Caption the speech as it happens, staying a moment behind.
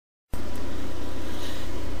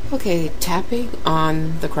Okay, tapping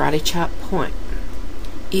on the karate chop point.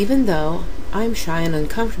 Even though I'm shy and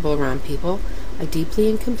uncomfortable around people, I deeply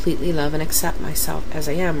and completely love and accept myself as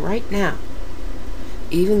I am right now.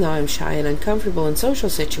 Even though I'm shy and uncomfortable in social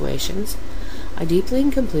situations, I deeply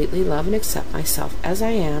and completely love and accept myself as I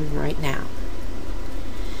am right now.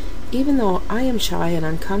 Even though I am shy and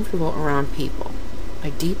uncomfortable around people, I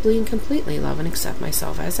deeply and completely love and accept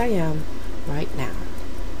myself as I am right now.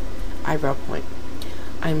 Eyebrow point.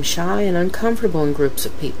 I'm shy and uncomfortable in groups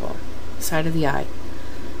of people. Side of the eye.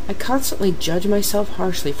 I constantly judge myself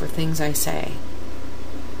harshly for things I say.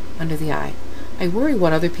 Under the eye. I worry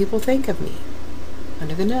what other people think of me.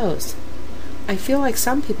 Under the nose. I feel like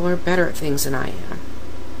some people are better at things than I am.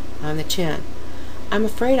 On the chin. I'm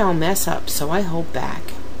afraid I'll mess up, so I hold back.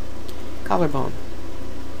 Collarbone.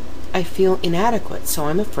 I feel inadequate, so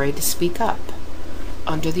I'm afraid to speak up.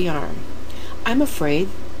 Under the arm. I'm afraid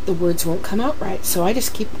the words won't come out right, so I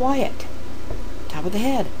just keep quiet. Top of the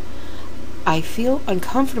head. I feel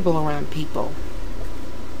uncomfortable around people.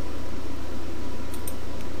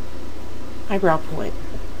 Eyebrow point.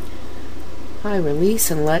 I release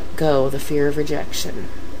and let go the fear of rejection.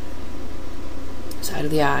 Side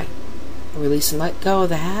of the eye. I release and let go of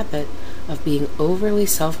the habit of being overly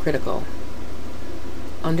self-critical.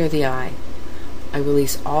 Under the eye. I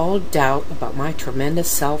release all doubt about my tremendous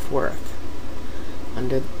self-worth.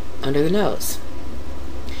 Under the nose.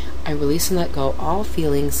 I release and let go all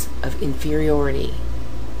feelings of inferiority.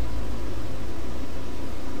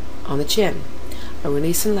 On the chin. I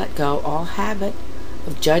release and let go all habit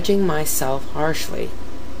of judging myself harshly.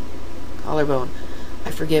 Collarbone.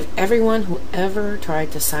 I forgive everyone who ever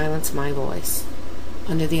tried to silence my voice.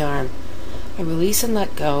 Under the arm. I release and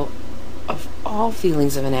let go of all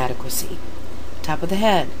feelings of inadequacy. Top of the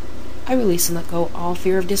head. I release and let go all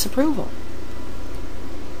fear of disapproval.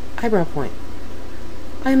 Eyebrow point.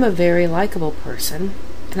 I am a very likable person,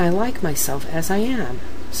 and I like myself as I am.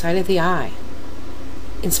 Side of the eye.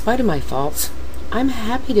 In spite of my faults, I'm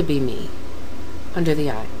happy to be me. Under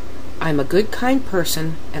the eye. I'm a good, kind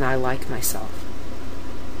person, and I like myself.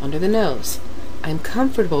 Under the nose. I'm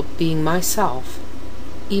comfortable being myself,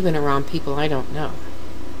 even around people I don't know.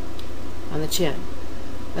 On the chin.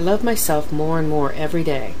 I love myself more and more every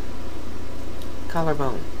day.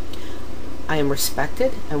 Collarbone. I am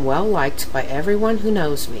respected and well-liked by everyone who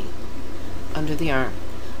knows me. Under the arm.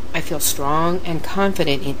 I feel strong and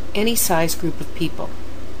confident in any size group of people.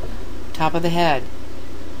 Top of the head.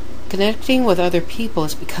 Connecting with other people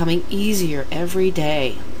is becoming easier every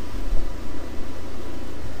day.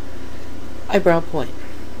 Eyebrow point.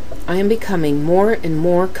 I am becoming more and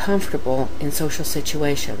more comfortable in social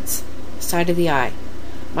situations. Side of the eye.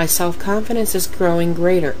 My self-confidence is growing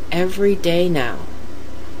greater every day now.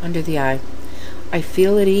 Under the eye. I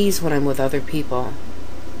feel at ease when I'm with other people.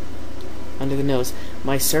 Under the nose.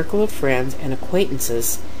 My circle of friends and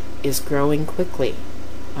acquaintances is growing quickly.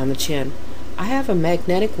 On the chin. I have a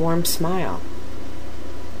magnetic warm smile.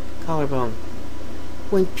 Collarbone.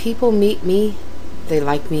 When people meet me, they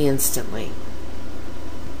like me instantly.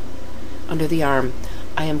 Under the arm.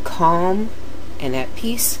 I am calm and at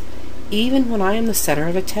peace even when I am the center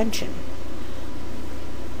of attention.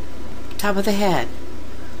 Top of the head.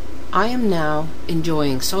 I am now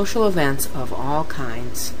enjoying social events of all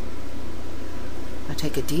kinds. Now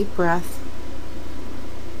take a deep breath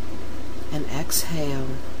and exhale.